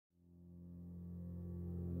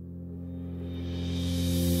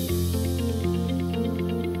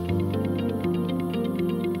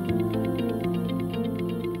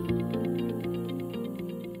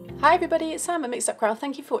Hi everybody, it's Sam at Mixed Up Crowd.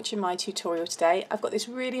 Thank you for watching my tutorial today. I've got this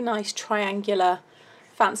really nice triangular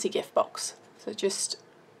fancy gift box. So just,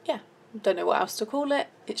 yeah, don't know what else to call it.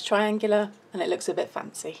 It's triangular and it looks a bit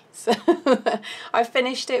fancy. So I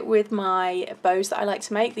finished it with my bows that I like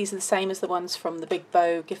to make. These are the same as the ones from the Big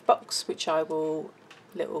Bow gift box, which I will,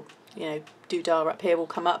 little, doodah up here will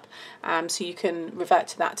come up. So you can revert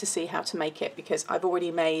to that to see how to make it, because I've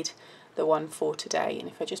already made the one for today. And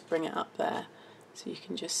if I just bring it up there, so you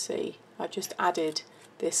can just see, I've just added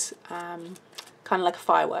this kind of like a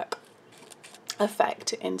firework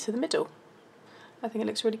effect into the middle. I think it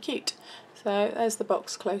looks really cute. So there's the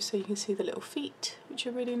box close, so you can see the little feet, which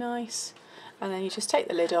are really nice. And then you just take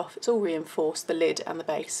the lid off. It's all reinforced, the lid and the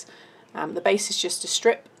base. The base is just a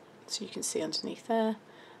strip, so you can see underneath there.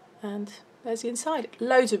 And there's the inside.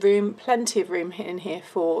 Loads of room, plenty of room in here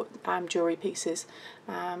for jewellery pieces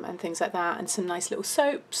and things like that, and some nice little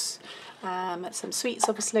soaps, some sweets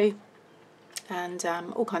obviously, and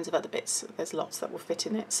all kinds of other bits. There's lots that will fit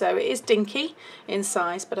in it. So it is dinky in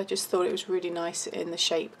size, but I just thought it was really nice in the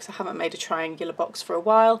shape, because I haven't made a triangular box for a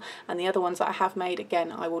while, and the other ones that I have made,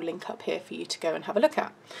 again, I will link up here for you to go and have a look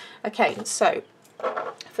at. Okay, so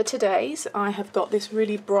for today's, I have got this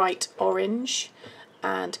really bright orange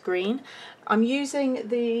and green. I'm using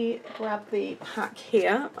grab the pack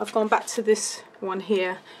here. I've gone back to this one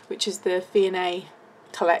here, which is the V&A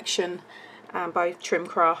collection by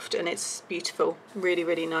Trimcraft, and it's beautiful, really,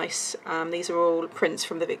 really nice. These are all prints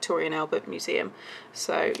from the Victoria and Albert Museum.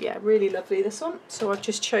 So yeah, really lovely, this one. So I've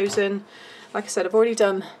just chosen, like I said, I've already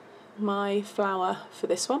done my flower for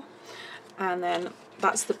this one, and then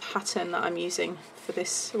that's the pattern that I'm using for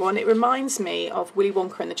this one. It reminds me of Willy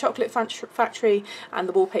Wonka and the Chocolate Factory and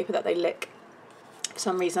the wallpaper that they lick. For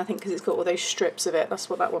some reason, I think because it's got all those strips of it, that's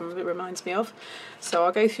what that one reminds me of. So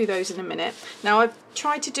I'll go through those in a minute. Now I've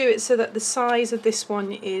tried to do it so that the size of this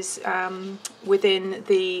one is within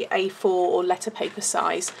the A4 or letter paper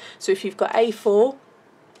size. So if you've got A4,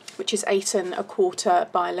 which is 8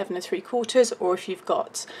 1/4 by 11 3/4, or if you've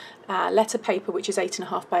got letter paper, which is 8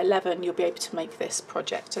 1/2 by 11, you'll be able to make this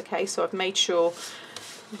project. Okay, so I've made sure,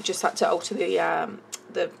 we just had to alter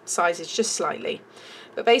the sizes just slightly.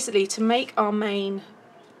 But basically, to make our main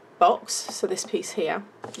box, so this piece here,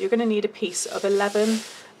 you're going to need a piece of 11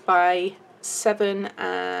 by 7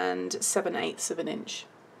 7/8 of an inch.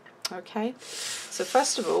 Okay, so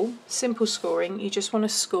first of all, simple scoring, you just want to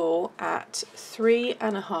score at 3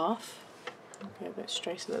 1/2. Okay, a bit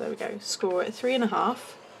straighter, there we go. Score at 3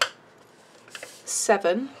 1/2,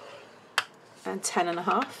 7 and 10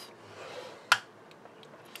 1/2.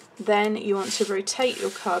 Then you want to rotate your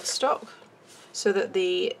cardstock so that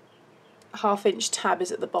the 1/2 inch tab is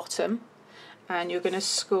at the bottom, and you're going to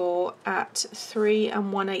score at 3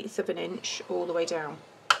 1/8 of an inch all the way down.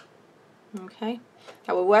 Okay,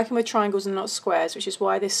 now we're working with triangles and not squares, which is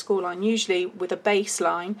why this score line, usually with a base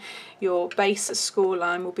line, your base score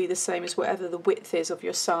line will be the same as whatever the width is of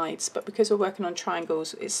your sides, but because we're working on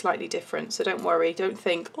triangles, it's slightly different. So don't worry, don't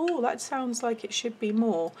think, oh, that sounds like it should be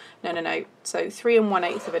more. No, no, no. So 3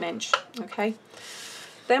 1/8 of an inch. Okay.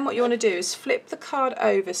 Then what you want to do is flip the card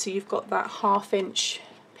over so you've got that 1/2 inch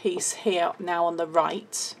piece here now on the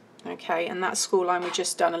right, okay, and that score line we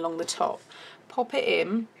just done along the top. Pop it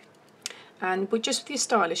in, and with your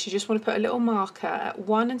stylus, you just want to put a little marker at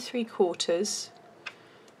 1 3/4,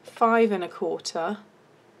 5 1/4,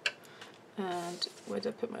 and where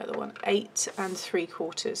did I put my other one? 8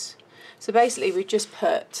 3/4. So basically we've just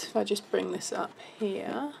put, if I just bring this up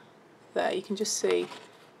here, there you can just see,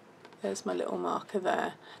 there's my little marker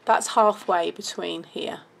there. That's halfway between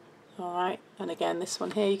here. Alright, and again this one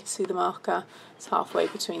here, you can see the marker. It's halfway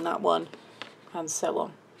between that one, and so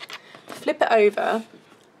on. Flip it over,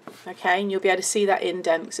 okay, and you'll be able to see that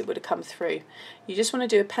indent because it would have come through. You just want to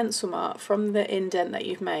do a pencil mark from the indent that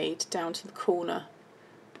you've made down to the corner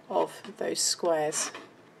of those squares.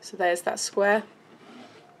 So there's that square.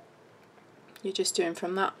 You're just doing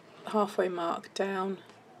from that halfway mark down,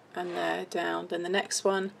 and there, down, then the next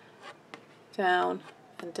one, down,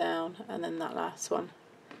 and then that last one.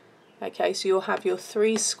 Okay, so you'll have your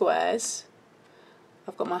 3 squares.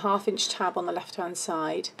 I've got my 1/2 inch tab on the left hand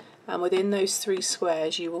side, and within those 3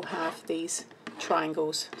 squares you will have these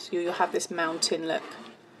triangles, so you'll have this mountain look.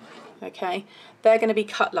 Okay, they're going to be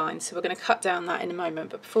cut lines, so we're going to cut down that in a moment,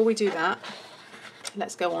 but before we do that,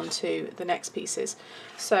 let's go on to the next pieces.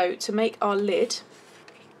 So to make our lid,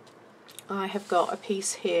 I have got a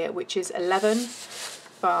piece here which is 11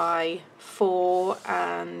 by 4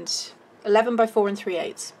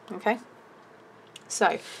 3/8. Okay,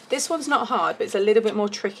 so this one's not hard, but it's a little bit more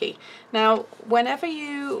tricky. Now whenever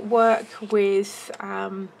you work with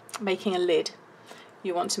making a lid,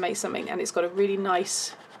 you want to make something and it's got a really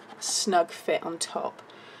nice snug fit on top,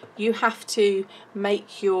 you have to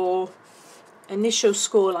make your initial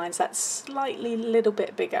score lines that slightly little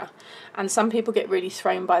bit bigger. And some people get really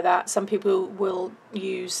thrown by that. Some people will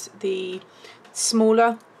use the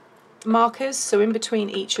smaller markers, so in between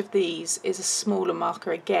each of these is a smaller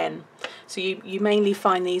marker again. So you mainly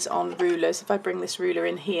find these on rulers. If I bring this ruler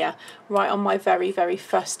in here, right on my very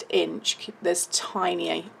first inch, there's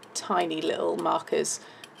tiny little markers.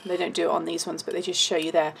 They don't do it on these ones, but they just show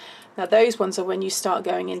you there. Now those ones are when you start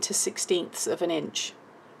going into 1/16ths of an inch.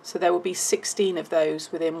 So there will be 16 of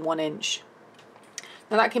those within 1 inch.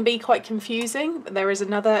 Now that can be quite confusing, but there is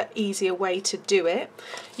another easier way to do it.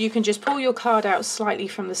 You can just pull your card out slightly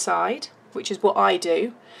from the side, which is what I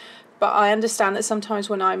do. But I understand that sometimes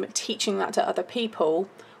when I'm teaching that to other people,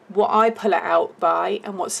 what I pull it out by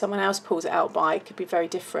and what someone else pulls it out by could be very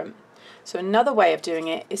different. So another way of doing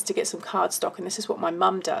it is to get some cardstock, and this is what my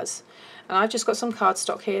mum does. And I've just got some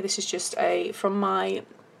cardstock here. This is just from my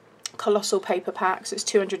Colossal paper pack, so it's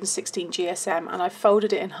 216 GSM, and I've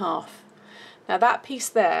folded it in half. Now that piece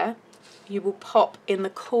there, you will pop in the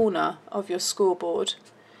corner of your scoreboard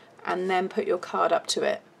and then put your card up to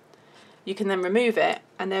it. You can then remove it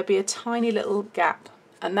and there'll be a tiny little gap,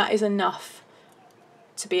 and that is enough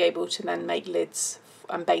to be able to then make lids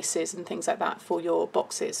and bases and things like that for your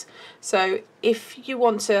boxes. So if you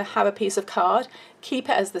want to have a piece of card, keep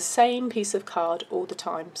it as the same piece of card all the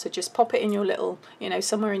time. So just pop it in your little,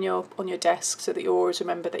 somewhere in on your desk, so that you always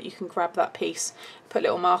remember that you can grab that piece, put a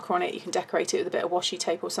little marker on it. You can decorate it with a bit of washi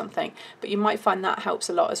tape or something, but you might find that helps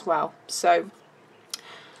a lot as well. So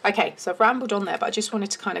okay, so I've rambled on there, but I just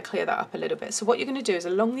wanted to kind of clear that up a little bit. So what you're going to do is,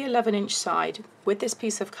 along the 11-inch side with this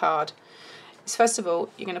piece of card, is first of all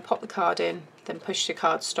you're going to pop the card in, then push your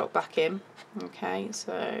cardstock back in. Okay,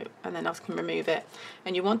 so, and then I can remove it,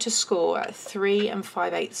 and you want to score at 3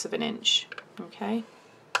 5/8 of an inch. Okay,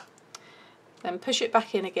 then push it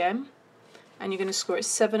back in again, and you're going to score at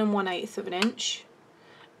 7 1/8 of an inch,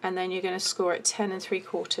 and then you're going to score at 10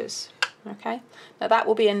 3/4. Okay, now that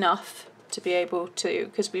will be enough to be able to,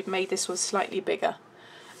 because we've made this one slightly bigger,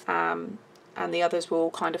 and the others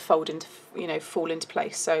will kind of fold into, fall into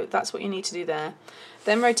place. So that's what you need to do there.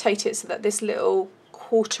 Then rotate it so that this little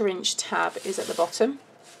 1/4 inch tab is at the bottom,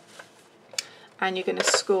 and you're going to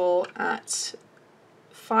score at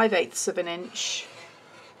 5/8 of an inch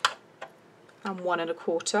and 1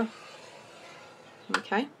 1/4.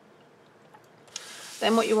 Okay.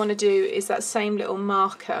 Then what you want to do is that same little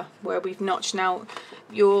marker where we've notched. Now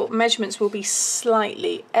your measurements will be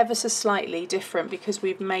slightly, ever so slightly different because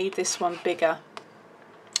we've made this one bigger.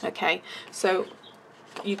 Okay, so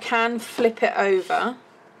you can flip it over.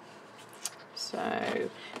 So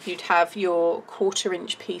you'd have your 1/4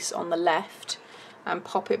 inch piece on the left and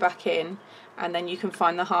pop it back in, and then you can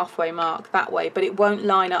find the halfway mark that way, but it won't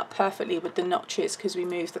line up perfectly with the notches because we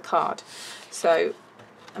moved the card. So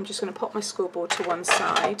I'm just going to pop my scoreboard to one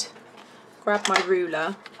side, grab my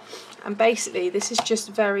ruler, and basically this is just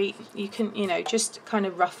very, you can, just kind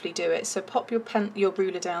of roughly do it. So pop your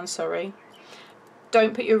ruler down, sorry.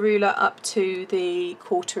 Don't put your ruler up to the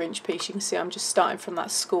 1/4 inch piece. You can see I'm just starting from that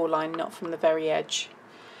score line, not from the very edge.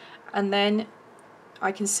 And then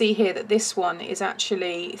I can see here that this one is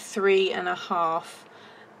actually 3 1/2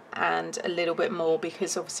 and a little bit more,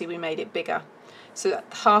 because obviously we made it bigger. So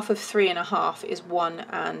half of 3 1/2 is 1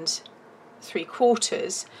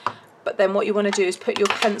 3/4. But then what you want to do is put your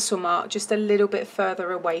pencil mark just a little bit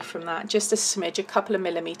further away from that, just a smidge, a couple of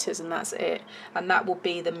millimeters, and that's it. And that will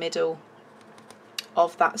be the middle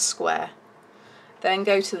of that square. Then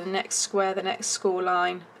go to the next square, the next score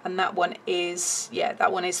line, and that one is,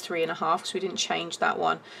 that one is 3 1/2 because we didn't change that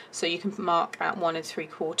one. So you can mark at 1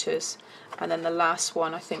 3/4, and then the last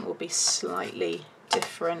one I think will be slightly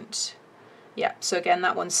different. Yeah, so again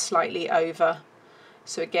that one's slightly over.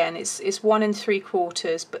 So again it's 1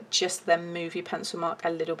 3/4, but just then move your pencil mark a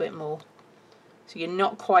little bit more. So you're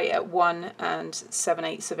not quite at 1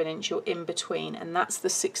 7/8 of an inch, you're in between, and that's the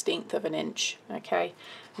 1/16th of an inch. Okay,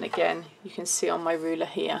 and again you can see on my ruler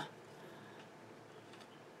here,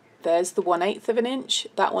 there's the 1/8 of an inch.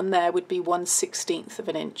 That one there would be 1/16th of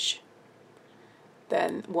an inch.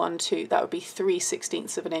 Then 1 2, that would be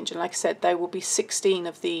 3/16ths of an inch, and like I said, there will be 16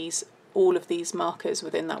 of these, all of these markers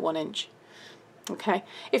within that 1 inch. Okay,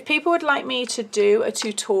 if people would like me to do a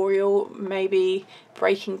tutorial, maybe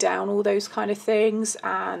breaking down all those kind of things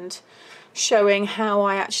and showing how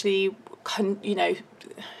I actually can,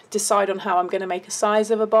 decide on how I'm going to make a size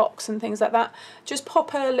of a box and things like that, just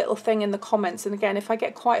pop a little thing in the comments. And again, if I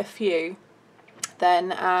get quite a few,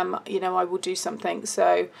 then you know, I will do something.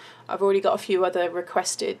 So I've already got a few other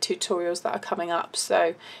requested tutorials that are coming up,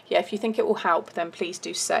 so yeah, if you think it will help, then please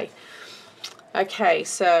do say. Okay,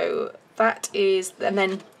 so that is, and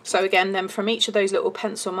then so again, then from each of those little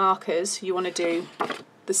pencil markers you want to do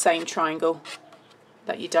the same triangle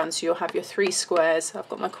that you've done. So you'll have your 3 squares, I've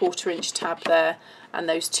got my 1/4 inch tab there, and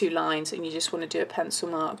those 2 lines, and you just want to do a pencil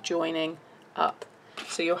mark joining up,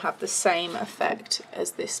 so you'll have the same effect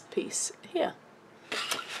as this piece here.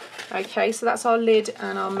 Okay, so that's our lid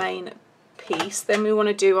and our main piece. Then we want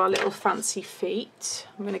to do our little fancy feet.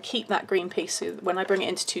 I'm going to keep that green piece so when I bring it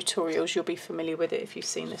into tutorials you'll be familiar with it if you've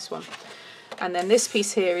seen this one. And then this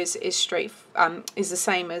piece here is straight, is the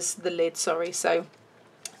same as the lid, sorry. So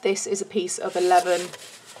this is a piece of 11,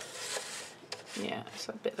 yeah,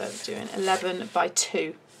 so a bit that I'm doing, 11 by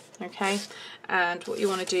 2, okay? And what you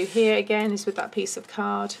want to do here again is with that piece of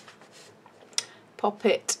card, pop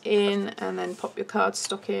it in and then pop your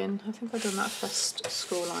cardstock in. I think I've done that first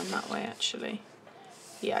score line that way actually.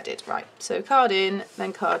 Yeah, I did, right. So card in,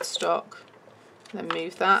 then cardstock, then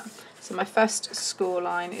move that. So my first score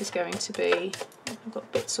line is going to be, I've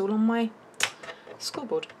got bits all on my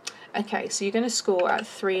scoreboard. Okay, so you're going to score at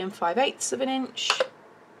 3 5/8 of an inch,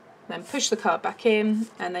 then push the card back in,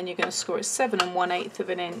 and then you're going to score at 7 1/8 of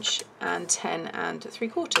an inch and 10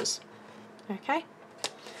 3/4. Okay.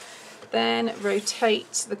 Then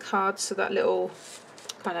rotate the card so that little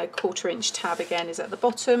kind of 1/4 inch tab again is at the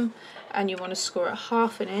bottom, and you want to score at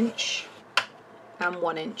 1/2 inch and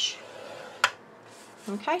 1 inch.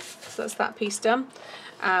 Okay, so that's that piece done.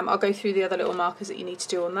 I'll go through the other little markers that you need to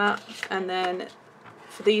do on that, and then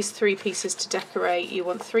for these 3 pieces to decorate, you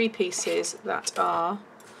want 3 pieces that are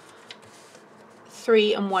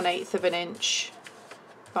 3 1/8 of an inch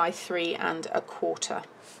by 3 1/4.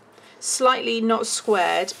 Slightly not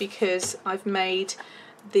squared because I've made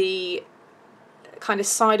the kind of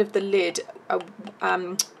side of the lid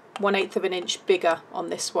 1/8 of an inch bigger on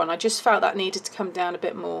this one. I just felt that needed to come down a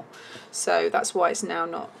bit more, so that's why it's now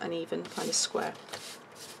not an even kind of square.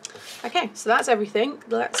 Okay, so that's everything.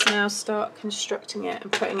 Let's now start constructing it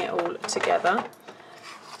and putting it all together.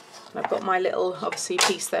 And I've got my little, obviously,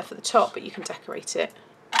 piece there for the top, but you can decorate it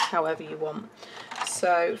however you want.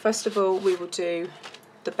 So first of all, we will do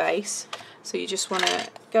the base. So you just want to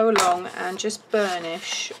go along and just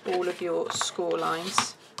burnish all of your score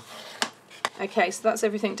lines. Okay, so that's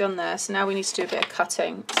everything done there. So now we need to do a bit of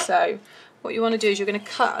cutting. So what you want to do is you're going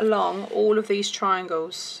to cut along all of these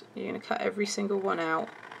triangles. You're going to cut every single one out.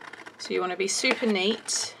 So you want to be super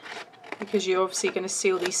neat because you're obviously going to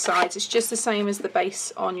seal these sides. It's just the same as the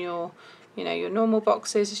base on your, you know, your normal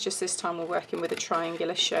boxes. It's just this time we're working with a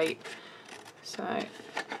triangular shape. So,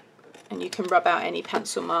 and you can rub out any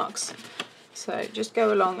pencil marks. So just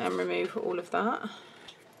go along and remove all of that.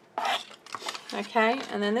 Okay,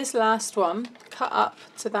 and then this last one, cut up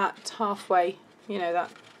to that halfway, you know, that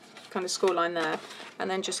kind of score line there, and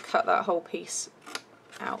then just cut that whole piece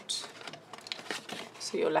out.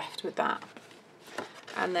 So you're left with that.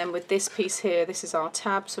 And then with this piece here, this is our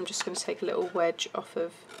tab, so I'm just going to take a little wedge off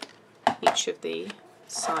of each of the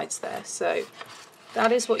sides there. So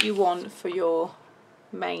that is what you want for your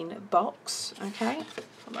main box. Okay,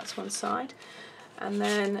 well, that's one side. And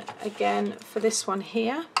then again for this one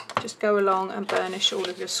here, just go along and burnish all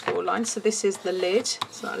of your score lines. So this is the lid,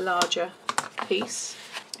 so that larger piece.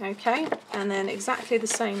 Okay, and then exactly the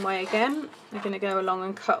same way again, you're going to go along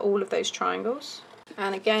and cut all of those triangles.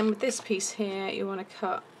 And again with this piece here, you want to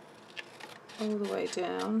cut all the way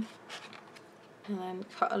down and then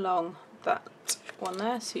cut along that one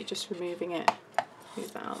there. So you're just removing it,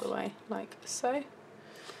 move that out of the way like so.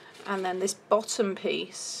 And then this bottom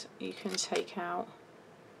piece you can take out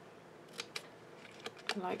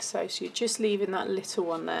like so. So you're just leaving that little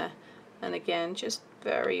one there, and again just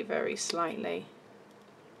very, very slightly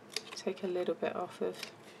take a little bit off of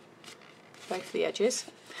both the edges.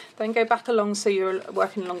 Then go back along, so you're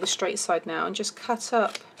working along the straight side now, and just cut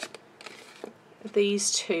up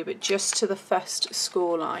these two, but just to the first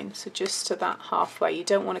score line, so just to that halfway. You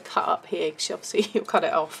don't want to cut up here because obviously you'll cut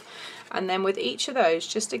it off. And then with each of those,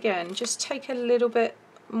 just again, just take a little bit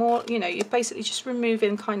more, you know, you're basically just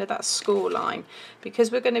removing kind of that score line,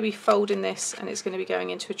 because we're going to be folding this and it's going to be going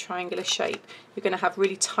into a triangular shape. You're going to have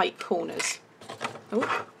really tight corners.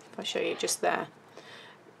 Oh, if I show you just there.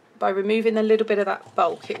 By removing a little bit of that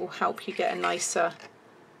bulk, it will help you get a nicer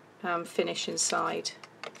finish inside.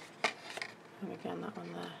 And again, that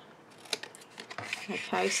one there.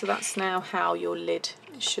 Okay, so that's now how your lid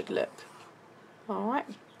should look. All right,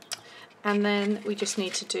 and then we just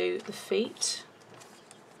need to do the feet.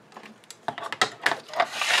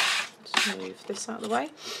 Just move this out of the way.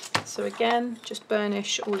 So again, just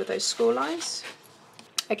burnish all of those score lines.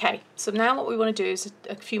 Okay, so now what we want to do is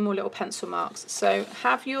a few more little pencil marks. So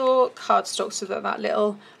have your cardstock so that that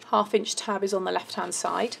little 1/2 inch tab is on the left hand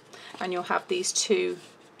side, and you'll have these 2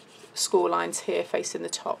 score lines here facing the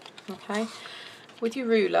top. Okay, with your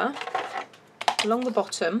ruler along the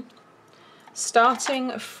bottom,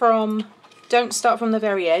 starting from, don't start from the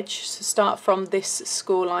very edge, so start from this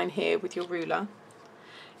score line here with your ruler.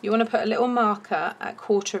 You want to put a little marker at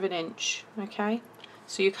 1/4 inch, okay?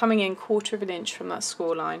 So you're coming in 1/4 inch from that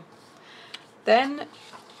score line. Then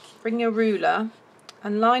bring your ruler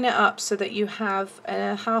and line it up so that you have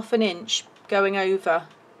a 1/2 inch going over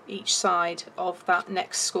each side of that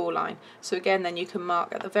next score line. So again, then you can mark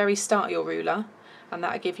at the very start of your ruler, and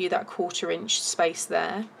that'll give you that 1/4 inch space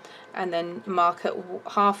there, and then mark at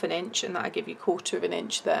 1/2 inch, and that'll give you 1/4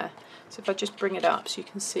 inch there. So if I just bring it up so you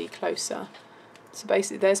can see closer. So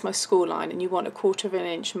basically there's my score line, and you want a 1/4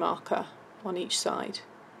 inch marker on each side.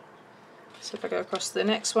 So if I go across to the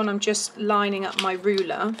next one, I'm just lining up my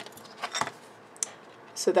ruler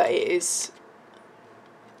so that it is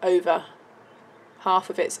over, half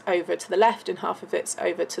of it's over to the left and half of it's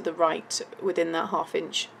over to the right within that 1/2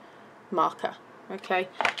 inch marker. Okay,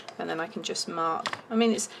 and then I can just mark. I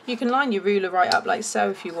mean, you can line your ruler right up like so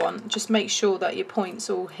if you want. Just make sure that your points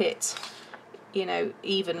all hit, you know,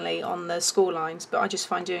 evenly on the score lines, but I just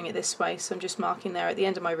find doing it this way. So I'm just marking there at the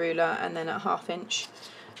end of my ruler, and then at 1/2 inch,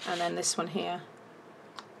 and then this one here,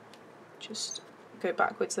 just go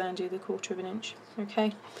backwards there and do the 1/4 inch.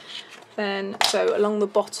 Okay, then so along the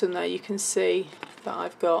bottom there you can see that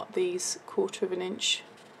I've got these 1/4 inch,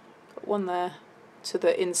 got one there to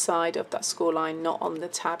the inside of that score line, not on the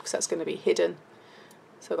tab because that's going to be hidden.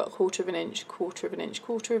 So I've got 1/4 inch, 1/4 inch,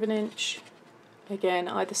 1/4 inch. Again,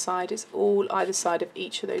 either side, it's all either side of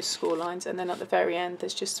each of those score lines, and then at the very end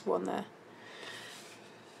there's just one there.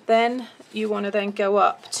 Then you want to then go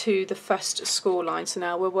up to the first score line. So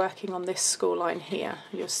now we're working on this score line here.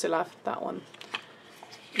 You'll still have that one.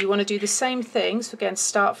 You want to do the same thing. So again,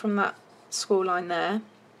 start from that score line there,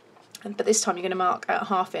 but this time you're going to mark at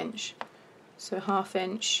 1/2 inch. So 1/2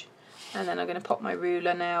 inch, and then I'm going to pop my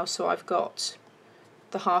ruler now, so I've got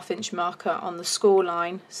the 1/2 inch marker on the score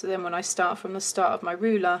line. So then when I start from the start of my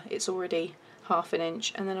ruler, it's already 1/2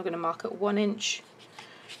 inch, and then I'm going to mark at 1 inch,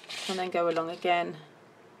 and then go along again,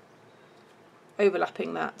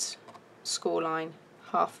 overlapping that score line,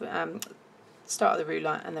 start of the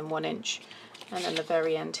ruler, and then 1 inch, and then the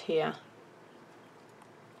very end here,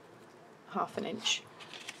 1/2 inch.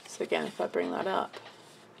 So again, if I bring that up,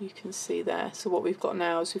 you can see there. So what we've got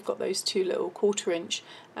now is we've got those 2 little 1/4 inch,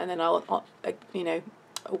 and then I'll you know,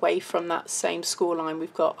 away from that same score line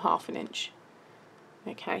we've got 1/2 inch.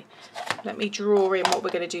 Okay, let me draw in what we're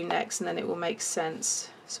going to do next, and then it will make sense.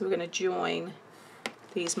 So we're going to join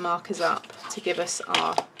these markers up to give us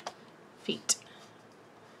our feet.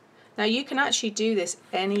 Now you can actually do this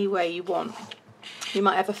any way you want. You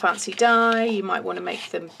might have a fancy die, you might want to make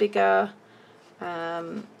them bigger,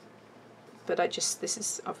 but this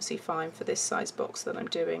is obviously fine for this size box that I'm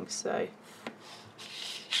doing. So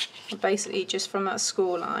I'm basically just from that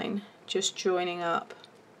score line, just joining up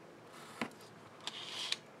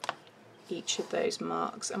each of those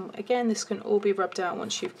marks. And again, this can all be rubbed out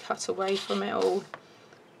once you've cut away from it all.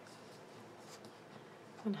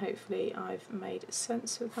 And hopefully I've made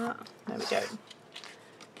sense of that. There we go.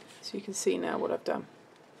 So you can see now what I've done.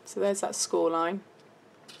 So there's that score line,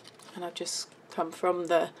 and I've just come from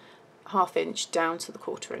the 1/2 inch down to the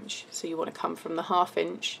 1/4 inch. So you want to come from the 1/2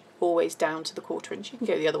 inch always down to the 1/4 inch. You can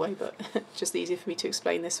go the other way, but just easier for me to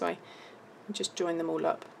explain this way. And just join them all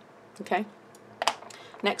up. Okay.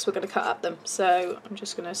 Next we're going to cut up them. So I'm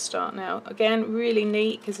just going to start now. Again, really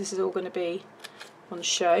neat because this is all going to be on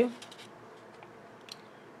show.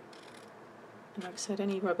 And like I said,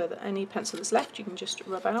 any pencil that's left you can just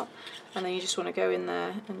rub out, and then you just want to go in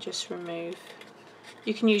there and just remove.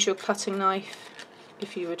 You can use your cutting knife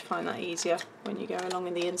if you would find that easier when you go along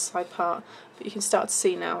in the inside part, but you can start to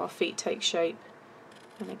see now our feet take shape.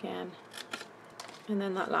 And again, and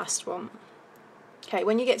then that last one. Okay,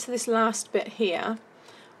 when you get to this last bit here,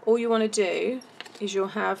 all you want to do is you'll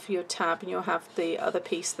have your tab and you'll have the other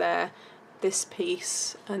piece there, this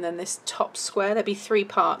piece, and then this top square. There'll be 3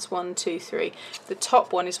 parts, 1, 2, 3. The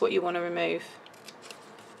top one is what you want to remove,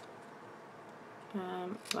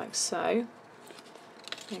 like so.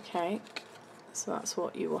 Okay, so that's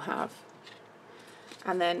what you will have.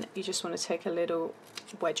 And then you just want to take a little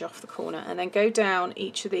wedge off the corner, and then go down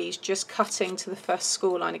each of these, just cutting to the first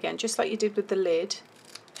score line again, just like you did with the lid.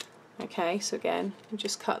 Okay, so again, you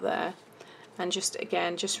just cut there, and just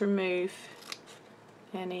again, just remove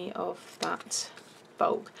any of that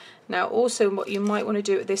bulk. Now also what you might want to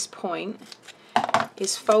do at this point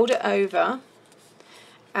is fold it over,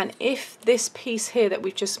 and if this piece here that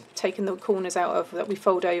we've just taken the corners out of, that we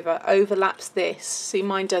fold over, overlaps this, see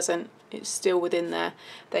mine doesn't, it's still within there,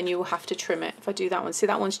 then you will have to trim it. If I do that one, see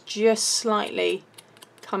that one's just slightly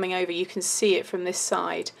coming over, you can see it from this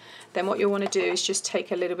side, then what you'll want to do is just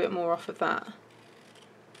take a little bit more off of that,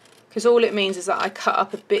 because all it means is that I cut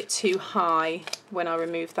up a bit too high when I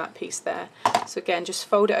remove that piece there. So again, just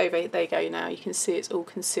fold it over, there you go, now you can see it's all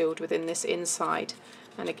concealed within this inside.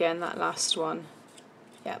 And again, that last one,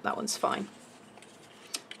 yeah, that one's fine.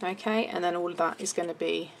 Okay, and then all of that is going to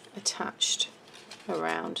be attached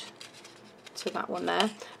around to that one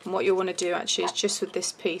there. And what you'll want to do actually is just with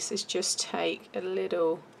this piece is just take a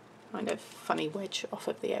little kind of funny wedge off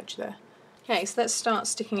of the edge there. Okay, so let's start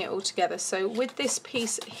sticking it all together. So with this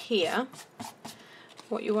piece here,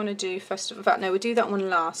 what you want to do first, in fact no, we'll do that one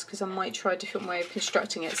last because I might try a different way of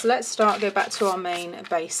constructing it. So let's go back to our main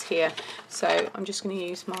base here. So I'm just going to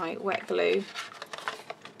use my wet glue.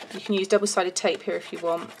 You can use double-sided tape here if you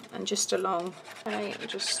want, and just along, okay,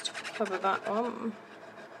 just cover that one.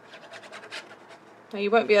 Now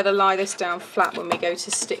you won't be able to lie this down flat when we go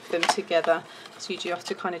to stick them together, so you do have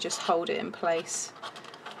to kind of just hold it in place.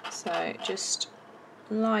 So just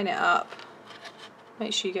line it up,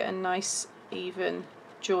 make sure you get a nice even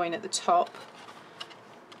join at the top,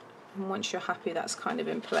 and once you're happy that's kind of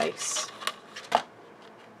in place,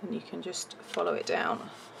 then you can just follow it down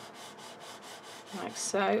like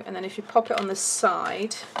so, and then if you pop it on the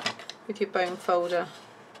side with your bone folder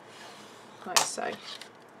like so.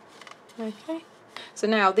 Okay, so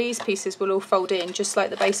now these pieces will all fold in just like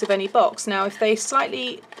the base of any box. Now if they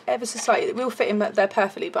slightly, ever so slightly, it will fit in there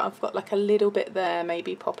perfectly, but I've got like a little bit there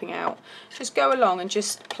maybe popping out. Just go along and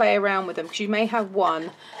just play around with them, because you may have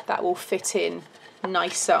one that will fit in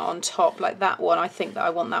nicer on top, like that one. I think that I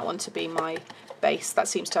want that one to be my base. That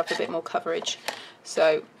seems to have a bit more coverage.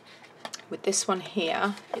 So with this one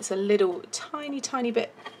here, it's a little tiny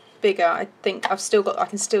bit bigger. I think I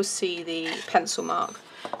can still see the pencil mark.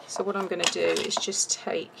 So what I'm going to do is just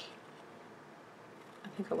take, I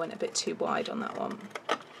think I went a bit too wide on that one,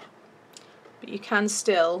 but you can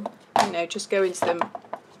still, you know, just go into them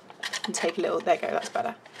and take a little, there you go, that's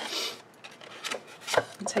better,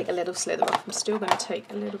 and take a little slither off. I'm still going to take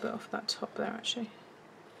a little bit off that top there actually,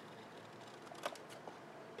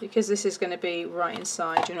 because this is going to be right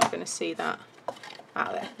inside, you're not going to see that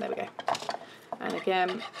out there. There we go. And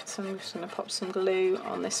again, so I'm just going to pop some glue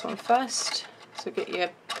on this one first. So get your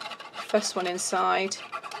first one inside,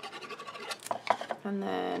 and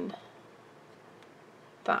then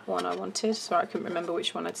that one I wanted, sorry I couldn't remember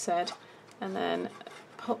which one I'd said, and then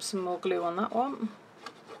pop some more glue on that one, and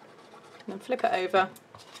then flip it over,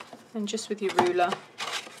 and just with your ruler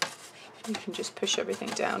you can just push everything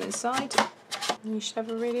down inside, and you should have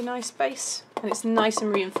a really nice base, and it's nice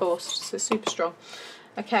and reinforced, so super strong.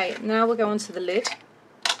 Okay, now we'll go on to the lid.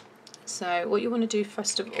 So what you want to do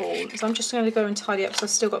first of all is I'm just going to go and tidy up, so I've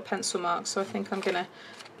still got pencil marks, so I think I'm going to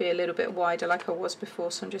be a little bit wider like I was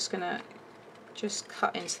before, so I'm just going to just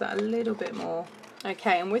cut into that a little bit more.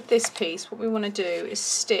 Okay, and with this piece what we want to do is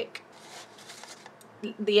stick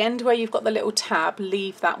the end where you've got the little tab,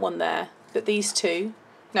 leave that one there, but these two,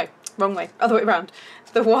 no, wrong way, other way around.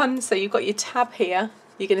 The one, so you've got your tab here,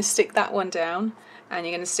 you're going to stick that one down, and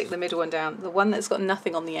you're going to stick the middle one down. The one that's got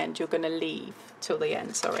nothing on the end you're going to leave till the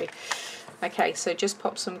end, sorry. Okay, so just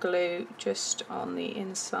pop some glue just on the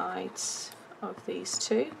insides of these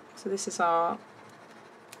two. So this is our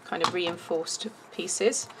kind of reinforced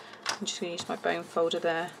pieces. I'm just going to use my bone folder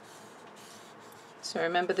there. So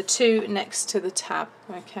remember the two next to the tab,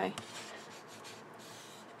 okay.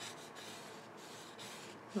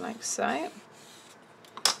 Like so.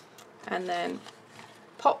 And then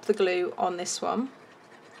pop the glue on this one.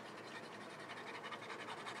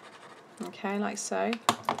 Okay, like so.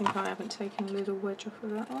 I think I haven't taken a little wedge off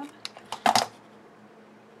of that one.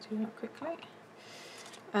 Do that quickly.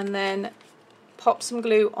 And then pop some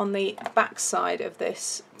glue on the back side of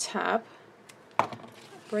this tab.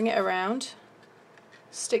 Bring it around.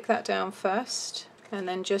 Stick that down first, and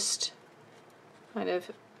then just kind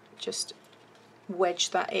of just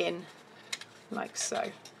wedge that in like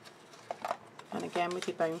so. And again with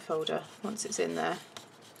your bone folder, once it's in there,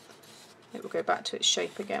 it will go back to its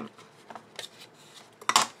shape again.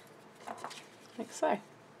 Like so.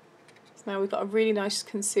 So now we've got a really nice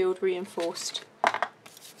concealed reinforced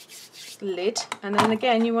lid, and then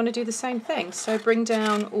again you want to do the same thing. So bring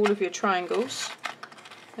down all of your triangles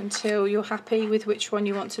until you're happy with which one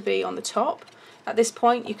you want to be on the top. At this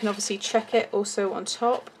point you can obviously check it also on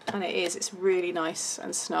top, and it's really nice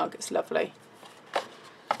and snug, it's lovely.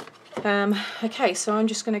 Okay, so I'm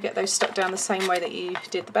just going to get those stuck down the same way that you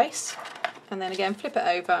did the base, and then again flip it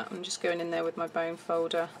over. I'm just going in there with my bone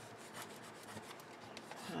folder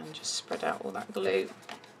and just spread out all that glue,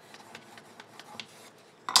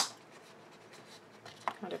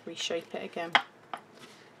 kind of reshape it again,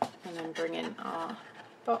 and then bring in our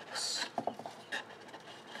box.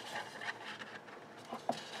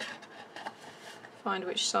 Find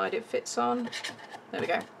which side it fits on. There we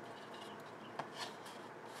go.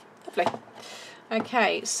 Lovely.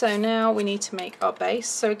 Okay, so now we need to make our base.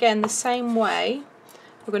 So again, the same way,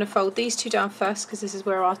 we're going to fold these two down first because this is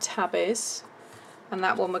where our tab is, and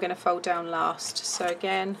that one we're going to fold down last. So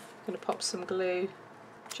again, I'm going to pop some glue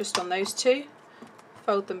just on those two,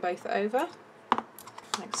 fold them both over,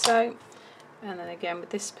 like so, and then again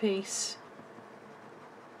with this piece,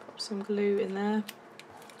 pop some glue in there,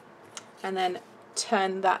 and then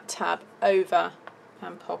turn that tab over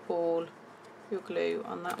and pop all your glue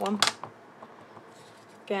on that one.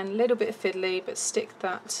 Again, a little bit fiddly, but stick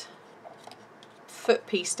that foot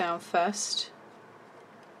piece down first,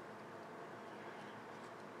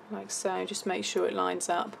 like so. Just make sure it lines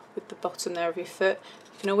up with the bottom there of your foot.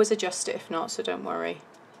 You can always adjust it if not, so don't worry.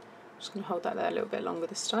 I'm just going to hold that there a little bit longer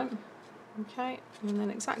this time. Okay, and then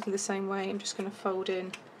exactly the same way, I'm just going to fold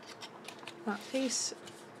in that piece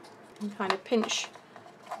and kind of pinch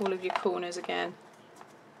all of your corners again,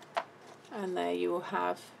 and there you will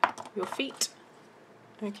have your feet.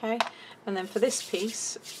 Okay, and then for this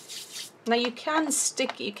piece, now you can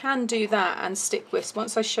do that and stick this.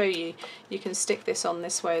 Once I show you, you can stick this on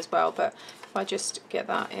this way as well, but if I just get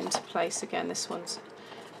that into place again, this one's,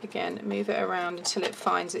 again, move it around until it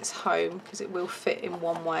finds its home, because it will fit in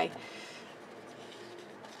one way,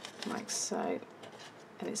 like so.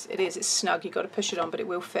 And it's snug, you've got to push it on, but it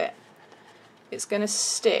will fit. It's going to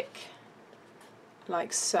stick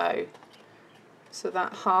like so. So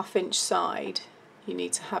that 1/2 inch side, you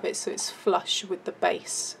need to have it so it's flush with the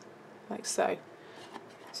base, like so.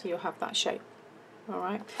 So you'll have that shape.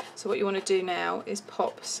 Alright, so what you want to do now is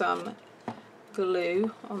pop some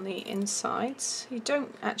glue on the insides. You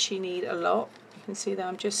don't actually need a lot. You can see that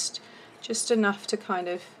I'm just enough to kind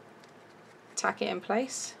of tack it in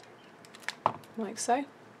place, like so.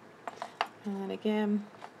 And then again,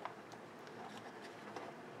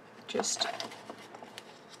 just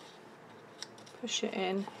push it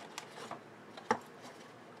in.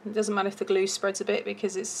 It doesn't matter if the glue spreads a bit,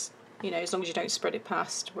 because it's, you know, as long as you don't spread it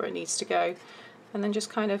past where it needs to go. And then just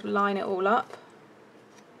kind of line it all up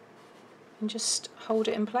and just hold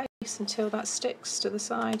it in place until that sticks to the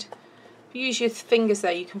side. If you use your fingers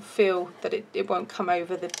there, you can feel that it won't come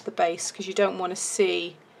over the base, because you don't want to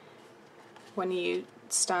see, when you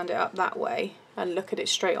stand it up that way and look at it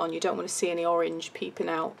straight on, you don't want to see any orange peeping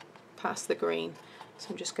out past the green. So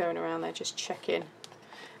I'm just going around there, just checking.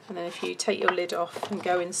 And then if you take your lid off and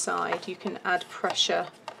go inside, you can add pressure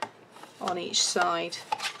on each side,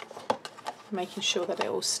 making sure that it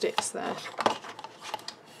all sticks there.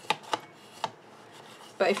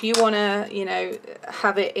 But if you want to, you know,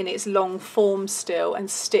 have it in its long form still and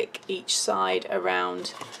stick each side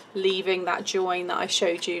around, leaving that join that I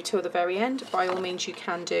showed you till the very end, by all means you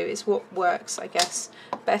can do. It's what works, I guess,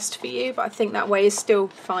 best for you, but I think that way is still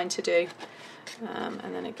fine to do.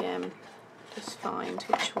 And then again, just find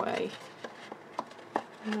which way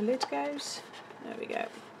my lid goes. There we go.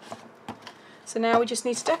 So now we just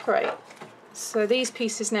need to decorate. So these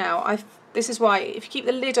pieces now, this is why if you keep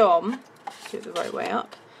the lid on, do it the right way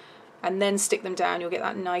up, and then stick them down, you'll get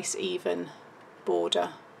that nice even border,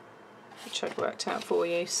 which I've worked out for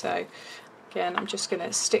you. So again, I'm just going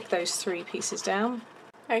to stick those 3 pieces down.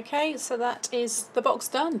 Okay, so that is the box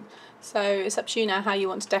done. So it's up to you now how you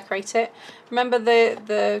want to decorate it. Remember,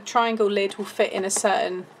 the triangle lid will fit in a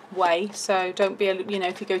certain way, so don't be, you know,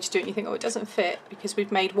 if you go to do it and you think, oh, it doesn't fit, because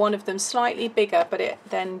we've made one of them slightly bigger, but it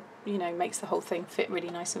then, you know, makes the whole thing fit really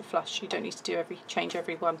nice and flush. You don't need to do change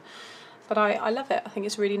every one. But I love it. I think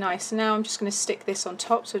it's really nice. Now I'm just going to stick this on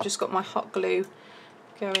top. So I've just got my hot glue,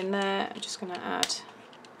 go in there. I'm just going to add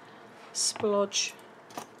splodge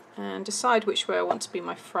and decide which way I want to be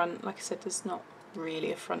my front. Like I said, there's not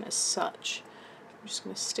really a front as such. I'm just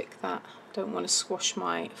going to stick that. I don't want to squash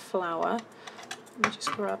my flower. Let me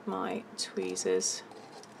just grab my tweezers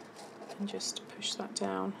and just push that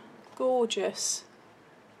down. Gorgeous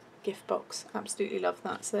gift box. Absolutely love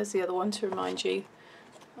that. So there's the other one to remind you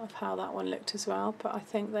of how that one looked as well, but I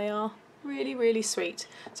think they are really, really sweet.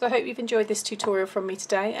 So I hope you've enjoyed this tutorial from me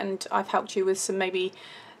today, and I've helped you with some maybe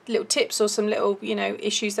little tips or some little, you know,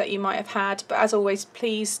 issues that you might have had. But as always,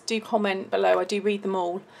 please do comment below. I do read them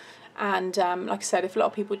all. And like I said, if a lot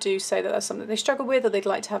of people do say that that's something they struggle with, or they'd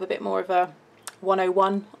like to have a bit more of a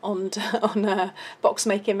 101 on box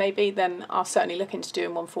making maybe, then I'll certainly look into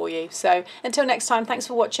doing one for you. So until next time, thanks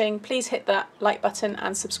for watching. Please hit that like button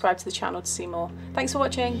and subscribe to the channel to see more. Thanks for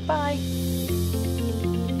watching. Bye.